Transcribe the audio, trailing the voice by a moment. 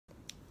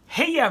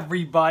Hey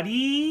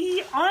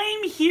everybody,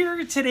 I'm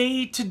here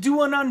today to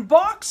do an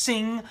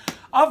unboxing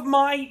of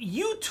my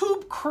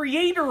YouTube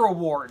Creator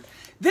Award.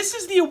 This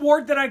is the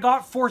award that I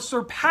got for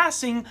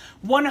surpassing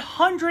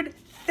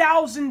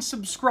 100,000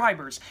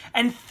 subscribers.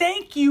 And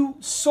thank you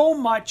so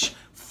much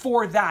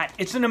for that.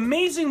 It's an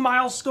amazing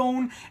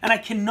milestone and I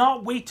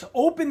cannot wait to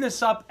open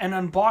this up and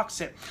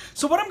unbox it.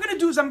 So what I'm going to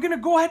do is I'm going to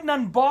go ahead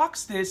and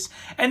unbox this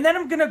and then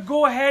I'm going to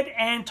go ahead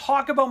and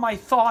talk about my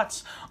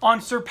thoughts on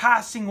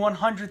surpassing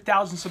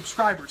 100,000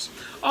 subscribers.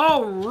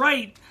 All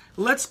right,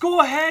 let's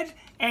go ahead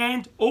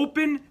and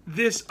open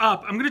this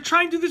up. I'm going to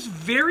try and do this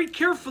very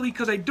carefully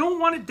because I don't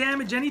want to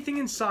damage anything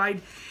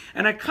inside.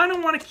 And I kind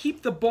of want to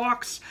keep the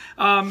box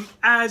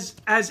as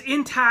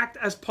intact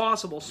as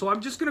possible. So I'm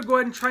just going to go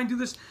ahead and try and do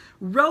this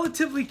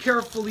relatively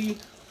carefully,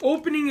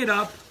 opening it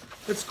up.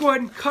 Let's go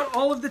ahead and cut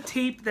all of the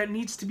tape that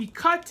needs to be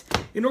cut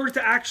in order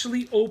to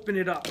actually open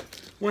it up.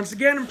 Once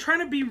again, I'm trying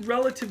to be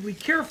relatively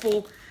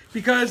careful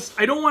because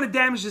I don't want to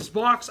damage this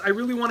box. I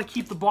really want to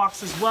keep the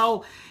box as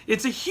well.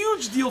 It's a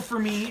huge deal for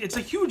me. It's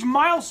a huge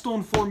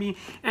milestone for me.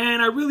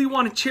 And I really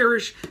want to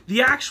cherish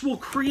the actual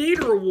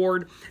Creator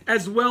Award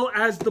as well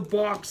as the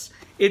box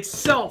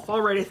itself.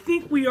 All right, I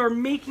think we are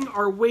making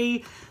our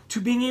way to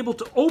being able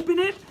to open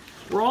it.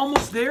 We're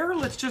almost there.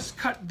 Let's just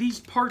cut these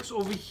parts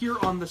over here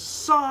on the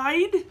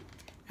side.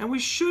 And we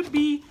should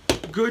be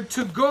good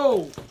to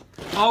go.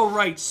 All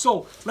right,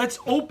 so let's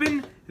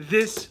open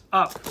this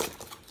up.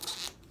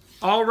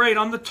 All right,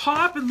 on the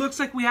top, it looks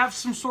like we have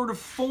some sort of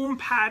foam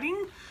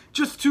padding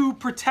just to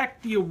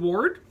protect the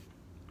award.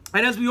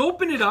 And as we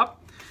open it up,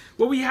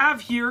 what we have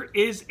here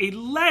is a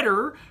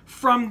letter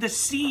from the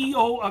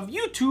CEO of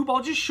YouTube.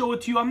 I'll just show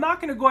it to you. I'm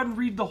not going to go ahead and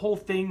read the whole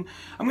thing.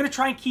 I'm going to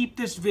try and keep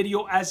this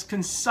video as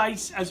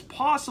concise as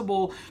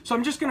possible. So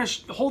I'm just going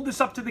to hold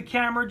this up to the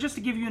camera just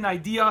to give you an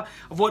idea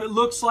of what it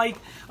looks like.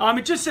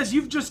 It just says,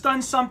 you've just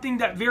done something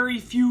that very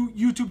few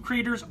YouTube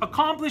creators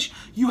accomplish.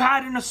 You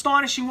had an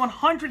astonishing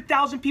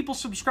 100,000 people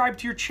subscribe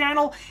to your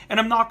channel,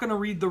 and I'm not going to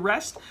read the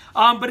rest.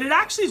 But it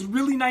actually is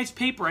really nice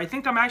paper. I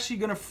think I'm actually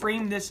going to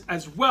frame this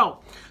as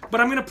well.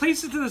 But I'm going to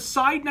place it to the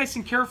side nice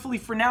and carefully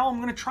for now.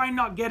 I'm going to try and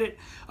not get it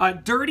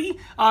dirty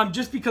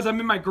just because I'm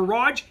in my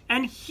garage.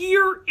 And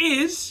here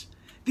is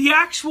the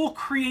actual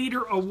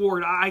Creator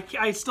Award.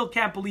 I still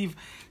can't believe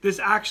this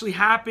actually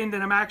happened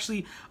and I'm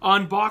actually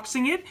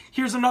unboxing it.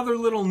 Here's another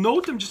little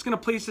note. I'm just going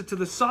to place it to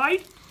the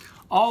side.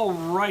 All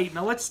right,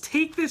 now let's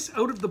take this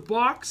out of the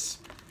box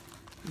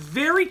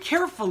very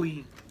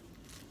carefully.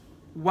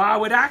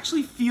 Wow, it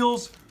actually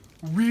feels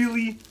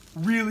really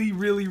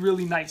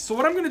nice. So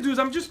what I'm going to do is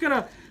I'm just going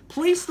to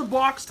place the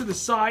box to the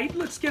side.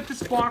 Let's get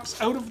this box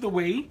out of the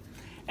way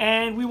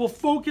and we will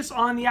focus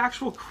on the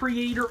actual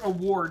Creator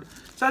Award.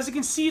 So as you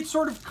can see, it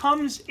sort of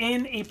comes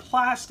in a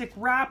plastic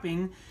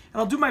wrapping, and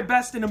I'll do my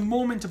best in a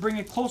moment to bring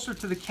it closer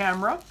to the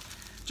camera.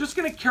 Just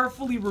going to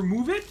carefully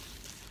remove it.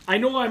 I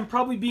know I'm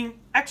probably being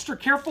extra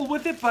careful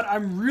with it, but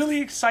I'm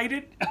really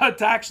excited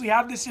to actually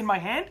have this in my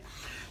hand.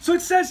 So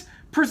it says,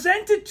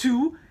 presented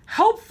to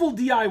Helpful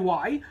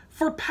DIY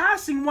for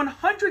passing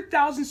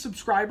 100,000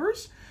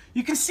 subscribers.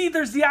 You can see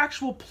there's the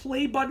actual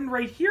play button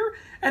right here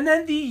and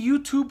then the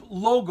YouTube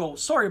logo.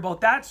 Sorry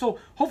about that. So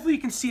hopefully you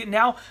can see it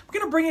now. I'm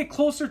going to bring it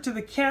closer to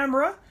the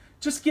camera.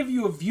 Just give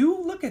you a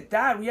view. Look at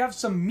that. We have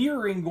some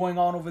mirroring going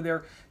on over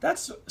there.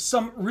 That's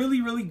some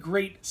really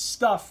great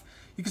stuff.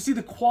 You can see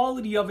the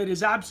quality of it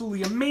is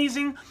absolutely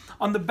amazing.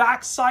 On the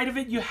back side of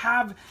it, you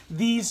have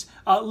these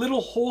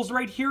little holes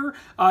right here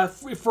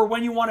for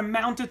when you want to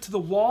mount it to the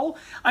wall.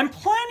 I'm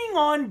planning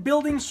on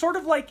building sort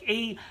of like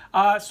a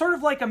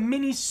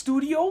mini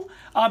studio.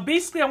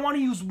 Basically, I want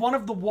to use one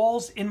of the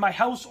walls in my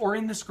house or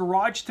in this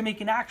garage to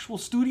make an actual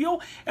studio,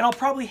 and I'll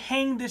probably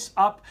hang this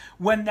up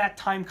when that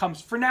time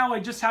comes. For now, I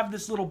just have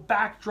this little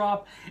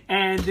backdrop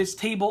and this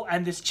table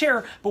and this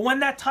chair, but when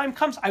that time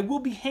comes, I will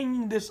be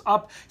hanging this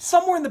up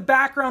somewhere in the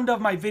background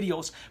of my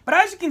videos. But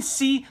as you can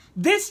see,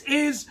 this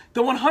is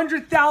the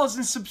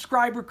 100,000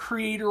 subscriber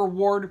Creator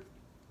Award.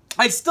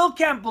 I still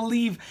can't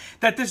believe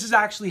that this is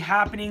actually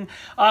happening.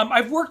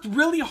 I've worked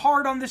really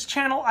hard on this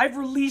channel. I've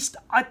released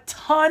a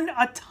ton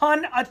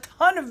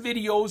of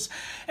videos,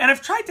 and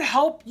I've tried to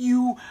help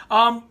you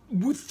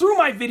through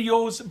my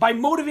videos by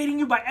motivating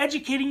you, by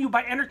educating you,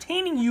 by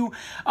entertaining you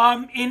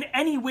in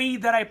any way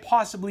that I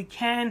possibly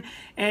can.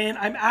 And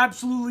I'm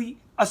absolutely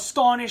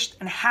astonished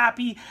and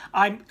happy.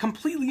 I'm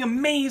completely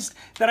amazed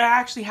that I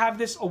actually have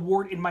this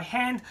award in my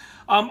hand.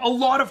 A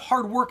lot of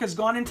hard work has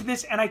gone into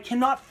this, and I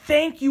cannot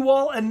thank you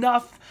all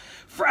enough.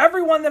 For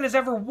everyone that has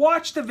ever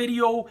watched the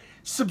video,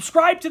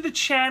 subscribed to the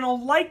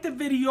channel, liked the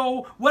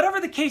video, whatever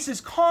the case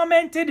is,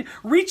 commented,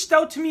 reached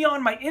out to me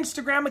on my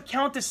Instagram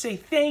account to say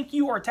thank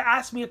you or to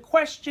ask me a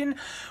question.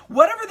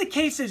 Whatever the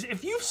case is,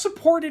 if you've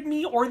supported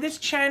me or this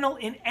channel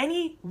in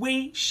any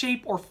way,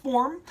 shape, or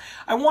form,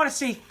 I want to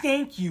say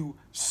thank you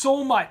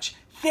so much.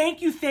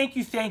 thank you, thank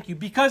you, thank you.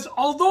 Because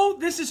although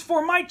this is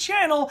for my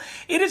channel,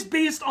 it is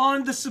based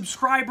on the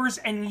subscribers,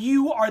 and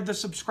you are the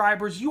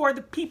subscribers. You are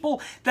the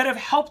people that have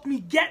helped me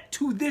get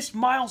to this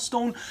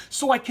milestone,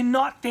 so I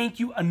cannot thank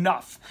you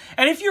enough.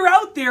 And if you're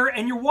out there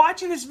and you're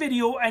watching this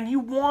video and you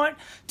want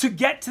to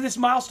get to this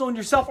milestone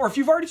yourself, or if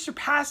you've already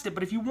surpassed it,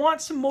 but if you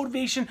want some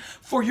motivation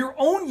for your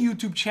own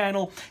YouTube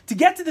channel to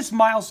get to this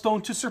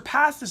milestone, to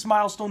surpass this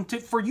milestone,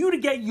 for you to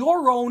get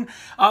your own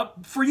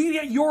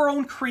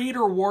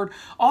creator award,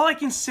 all I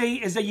can say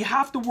is that you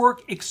have to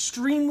work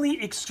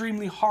extremely,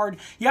 extremely hard.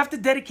 You have to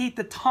dedicate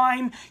the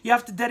time, you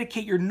have to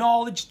dedicate your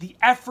knowledge, the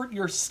effort,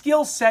 your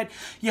skill set.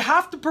 You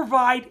have to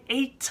provide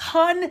a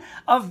ton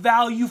of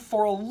value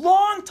for a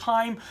long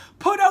time,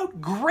 put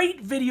out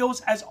great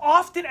videos as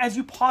often as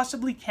you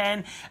possibly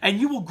can, and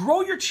you will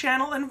grow your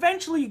channel, and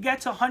eventually you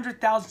get to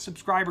 100,000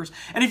 subscribers.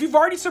 And if you've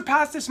already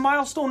surpassed this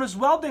milestone as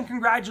well, then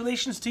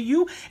congratulations to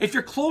you. If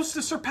you're close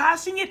to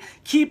surpassing it,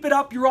 keep it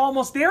up, you're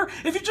almost there.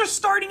 If you're just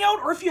starting out,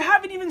 or if you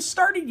haven't even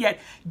started yet,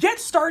 get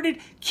started,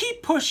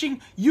 keep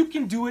pushing, you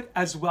can do it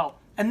as well.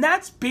 And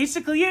that's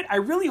basically it. I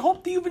really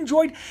hope that you've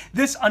enjoyed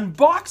this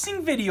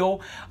unboxing video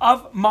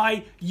of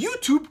my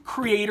YouTube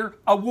Creator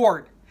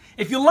Award.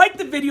 If you liked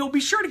the video, be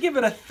sure to give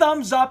it a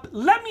thumbs up.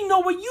 Let me know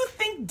what you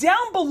think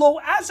down below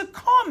as a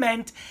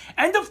comment.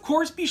 And of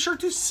course, be sure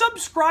to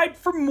subscribe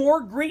for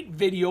more great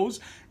videos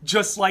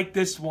just like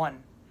this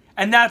one.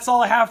 And that's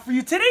all I have for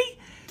you today.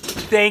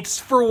 Thanks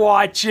for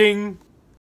watching.